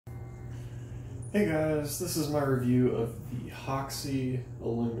Hey guys, this is my review of the Hoxey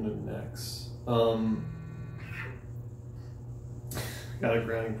aluminum necks. Got a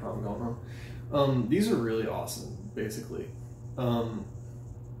grounding problem going on. These are really awesome, basically.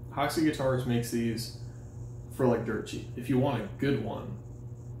 Hoxey Guitars makes these for like dirt cheap. If you want a good one,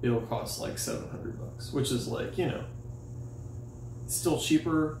 it'll cost like $700, which is like, you know, still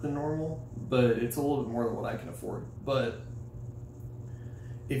cheaper than normal, but it's a little bit more than what I can afford. But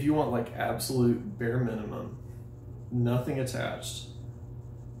if you want like absolute bare minimum, nothing attached,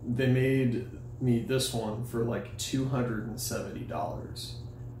 they made me this one for like $270,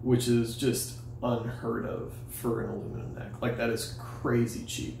 which is just unheard of for an aluminum neck. Like, that is crazy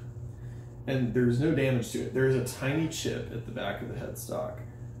cheap. And there's no damage to it. There's a tiny chip at the back of the headstock,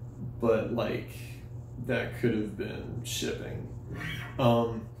 but like that could have been shipping.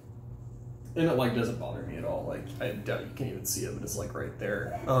 And it like doesn't bother me at all. Like, I doubt you can even see it, but it's like right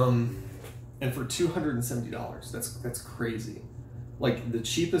there. And for $270, that's crazy. Like, the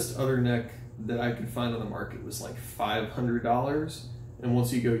cheapest other neck that I could find on the market was like $500. And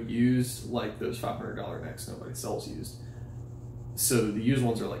once you go used, like those $500 necks, nobody sells used. So the used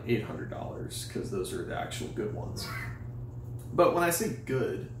ones are like $800 because those are the actual good ones. But when I say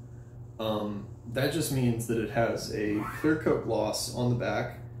good, that just means that it has a clear coat gloss on the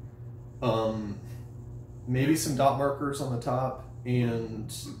back, maybe some dot markers on the top,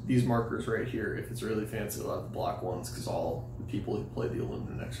 and these markers right here. If it's really fancy, they'll have the black ones because all the people who play the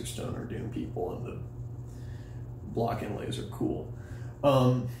aluminum necks are stone or doom people, and the block inlays are cool.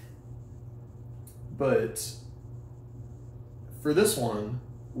 But for this one,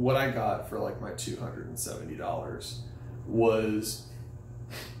 what I got for like my $270 was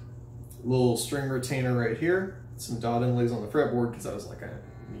a little string retainer right here, some dot inlays on the fretboard, because I was like, I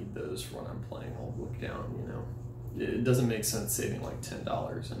need those for when I'm playing. I'll look down, you know. It doesn't make sense saving like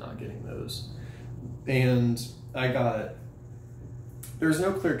 $10 and not getting those. And there's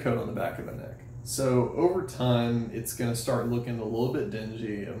no clear coat on the back of the neck. So over time, it's gonna start looking a little bit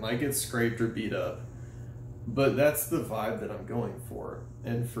dingy. It might get scraped or beat up, but that's the vibe that I'm going for.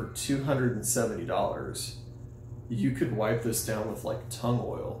 And for $270, you could wipe this down with like tongue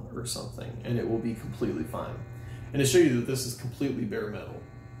oil or something, and it will be completely fine. And to show you that this is completely bare metal.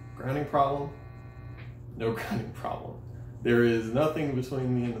 Grounding problem? No grounding problem. There is nothing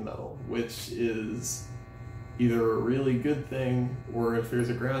between me and the metal, which is either a really good thing, or if there's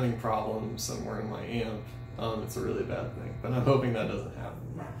a grounding problem somewhere in my amp, it's a really bad thing. But I'm hoping that doesn't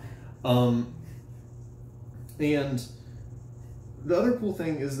happen. And the other cool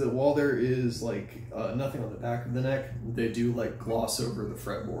thing is that while there is like nothing on the back of the neck, they do like gloss over the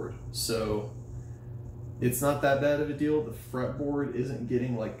fretboard. So it's not that bad of a deal. The fretboard isn't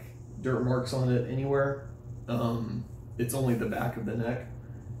getting like dirt marks on it anywhere. It's only the back of the neck,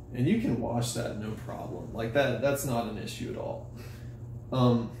 and you can wash that no problem. Like that's not an issue at all.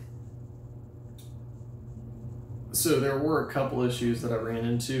 So there were a couple issues that I ran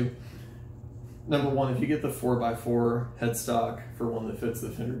into. Number one, if you get the 4x4 headstock for one that fits the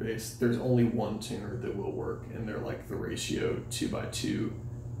Fender bass, there's only one tuner that will work, and they're like the ratio 2x2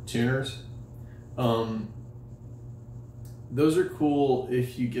 tuners. Those are cool.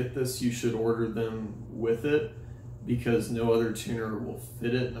 If you get this, you should order them with it, because no other tuner will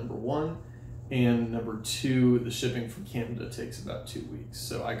fit it, number one. And number two, the shipping from Canada takes about 2 weeks.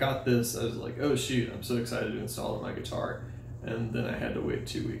 So I got this, I was like, oh shoot, I'm so excited to install it on my guitar. And then I had to wait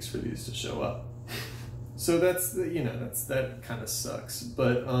 2 weeks for these to show up. So that's the, you know, that kind of sucks.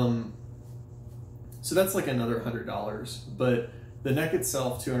 But so that's like another $100. But the neck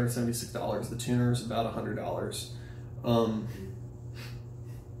itself, $276. The tuner's about $100.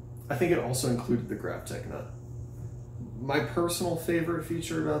 I think it also included the Graphtec nut. My personal favorite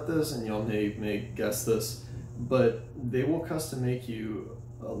feature about this, and y'all may guess this, but they will custom make you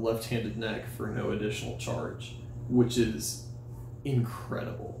a left-handed neck for no additional charge, which is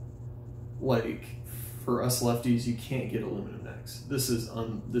incredible. Like, for us lefties, you can't get aluminum necks. This is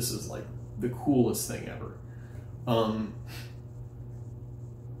like the coolest thing ever.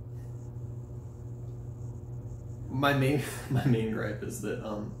 My main gripe is that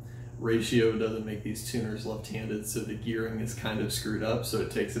Ratio doesn't make these tuners left-handed, so the gearing is kind of screwed up. So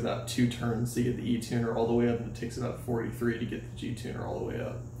it takes about 2 turns to get the E tuner all the way up, and it takes about 43 to get the G tuner all the way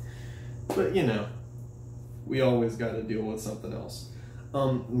up. But you know, we always got to deal with something else.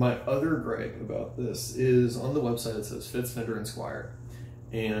 My other gripe about this is on the website it says fits Fender and Squier,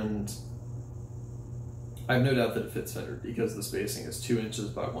 and I have no doubt that it fits Fender because the spacing is 2 inches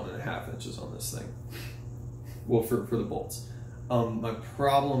by 1.5 inches on this thing. Well, for the bolts. My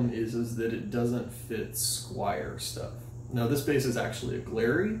problem is that it doesn't fit Squier stuff. Now this bass is actually a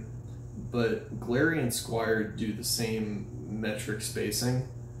Glary, but Glary and Squire do the same metric spacing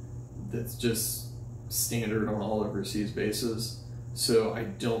that's just standard on all overseas bases. So I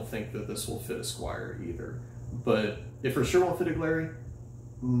don't think that this will fit a Squire either. But it for sure won't fit a Glary,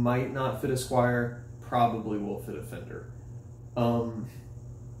 might not fit a Squire, probably will fit a Fender.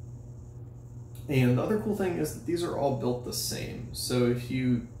 And the other cool thing is that these are all built the same. So if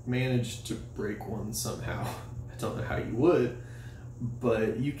you manage to break one somehow, I don't know how you would,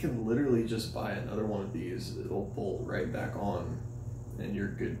 but you can literally just buy another one of these. It'll bolt right back on and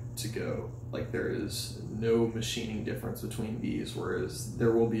you're good to go. Like, there is no machining difference between these, whereas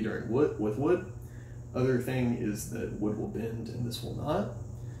there will be during wood with wood. Other thing is that wood will bend and this will not.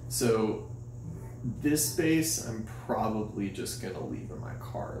 So this bass I'm probably just gonna leave in my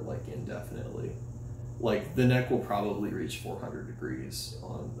car like indefinitely. Like, the neck will probably reach 400 degrees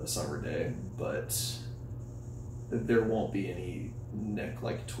on a summer day, but there won't be any neck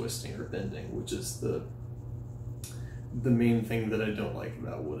like twisting or bending, which is the main thing that I don't like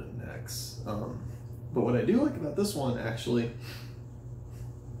about wooden necks. But what I do like about this one, actually,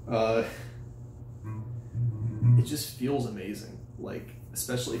 it just feels amazing. Like,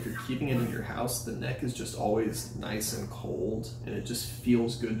 especially if you're keeping it in your house, the neck is just always nice and cold, and it just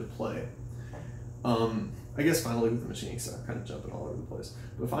feels good to play. I guess finally with the machining stuff, I'm kind of jumping all over the place,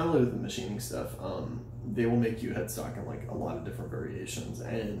 but finally with the machining stuff, they will make you headstock in like a lot of different variations,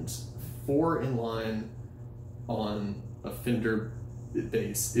 and 4 inline on a Fender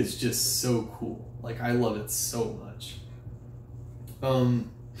bass is just so cool. Like, I love it so much.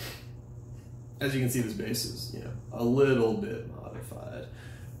 As you can see, this bass is, you know, a little bit modified,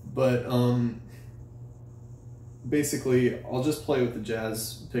 but basically I'll just play with the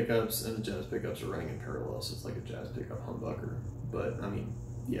jazz pickups, and the jazz pickups are running in parallel, so it's like a jazz pickup humbucker. But I mean,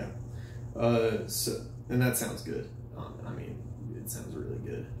 yeah. So, and that sounds good. I mean, it sounds really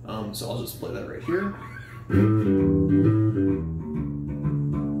good. So I'll just play that right here.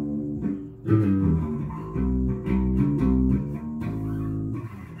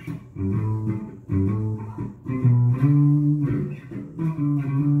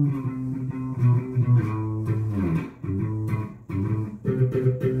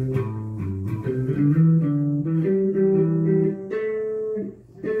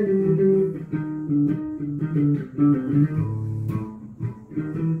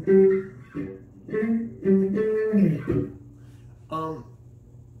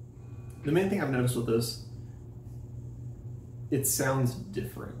 The main thing I've noticed with this, it sounds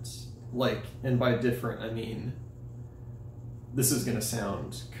different. Like, and by different, I mean, this is gonna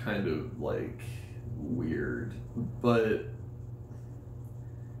sound kind of like weird, but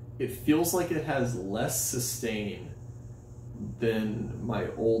it feels like it has less sustain than my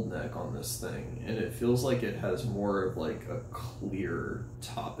old neck on this thing, and it feels like it has more of like a clear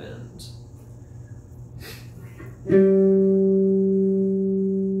top end.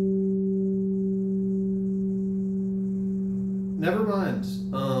 Never mind.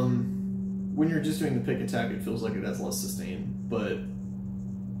 When you're just doing the pick attack, it feels like it has less sustain, but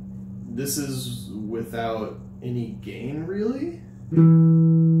this is without any gain, really?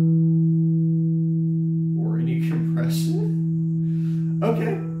 Or any compression?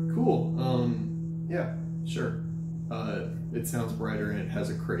 Okay, cool. Yeah, sure. It sounds brighter and it has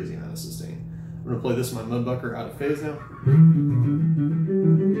a crazy amount of sustain. I'm gonna play this in my mudbucker out of phase now.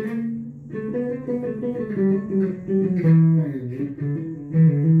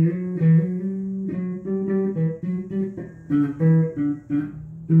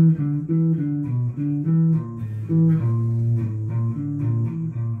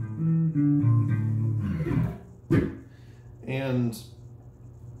 And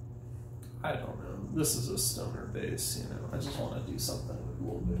I don't know, this is a stoner bass, you know, I just want to do something a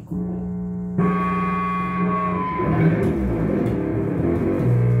little bit cool.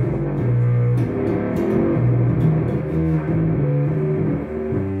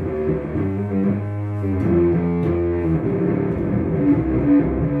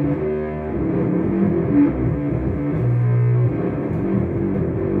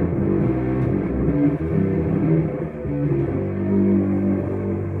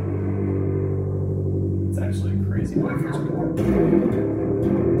 It's actually a crazy microphone.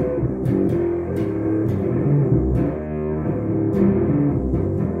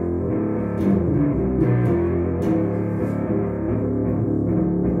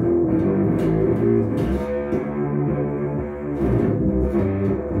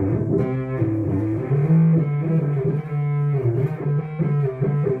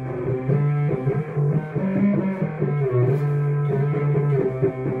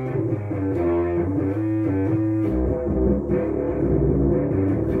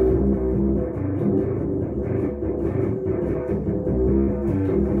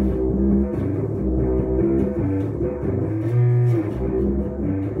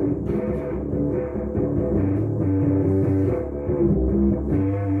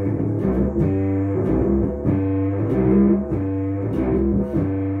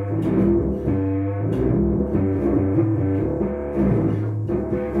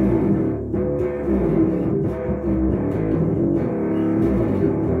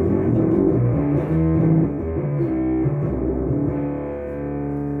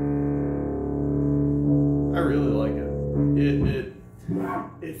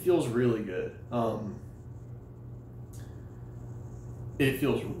 really good. It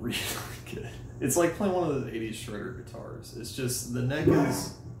feels really good. It's like playing one of those 80s shredder guitars. It's just the neck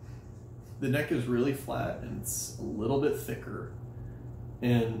is really flat and it's a little bit thicker,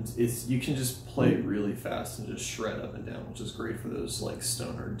 and you can just play really fast and just shred up and down, which is great for those like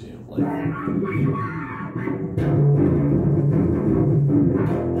stoner doom like.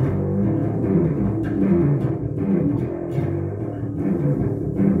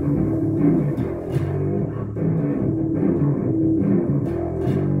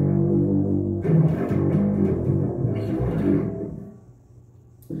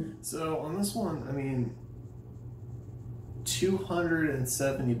 So on this one, I mean,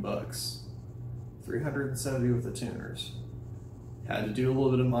 $270, 370 with the tuners. Had to do a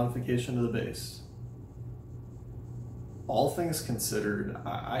little bit of modification to the bass. All things considered,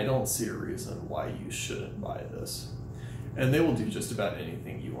 I don't see a reason why you shouldn't buy this. And they will do just about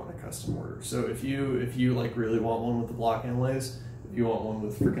anything you want to custom order. So if you like really want one with the block inlays, if you want one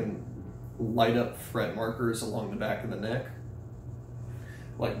with freaking light up fret markers along the back of the neck,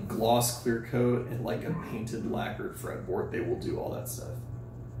 like gloss clear coat and like a painted lacquered fretboard, they will do all that stuff.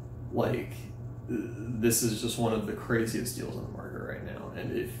 Like, this is just one of the craziest deals on the market right now.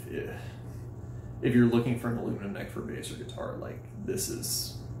 And if you're looking for an aluminum neck for bass or guitar, like this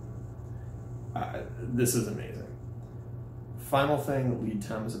is amazing. Final thing, lead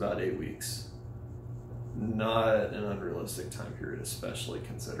time is about 8 weeks. Not an unrealistic time period, especially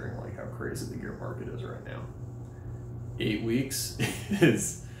considering like how crazy the gear market is right now. 8 weeks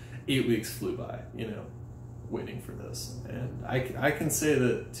is 8 weeks flew by, you know, waiting for this. And I can say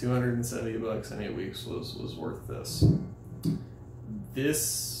that $270 in 8 weeks was worth this.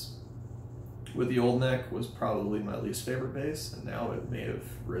 This, with the old neck, was probably my least favorite bass, and now it may have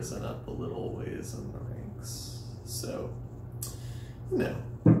risen up a little ways in the ranks. So, no,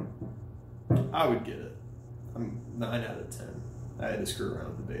 I would get it. I'm 9 out of 10. I had to screw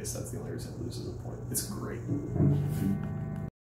around with the bass. That's the only reason it loses a point. It's great.